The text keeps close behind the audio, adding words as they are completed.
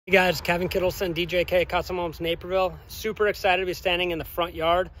Hey guys, Kevin Kittilsen, DJK Custom Homes Naperville. Super excited to be standing in the front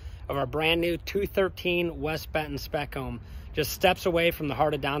yard of our brand new 213 West Benton Spec home. Just steps away from the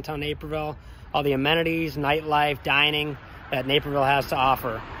heart of downtown Naperville. All the amenities, nightlife, dining that Naperville has to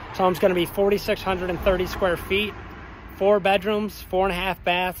offer. This home's going to be 4,630 square feet, 4 bedrooms, 4.5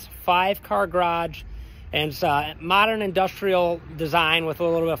 baths, 5-car garage, and it's modern industrial design with a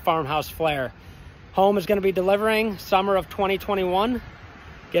little bit of farmhouse flair. Home is going to be delivering summer of 2021.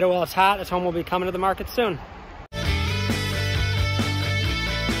 Get it while it's hot. This home will be coming to the market soon.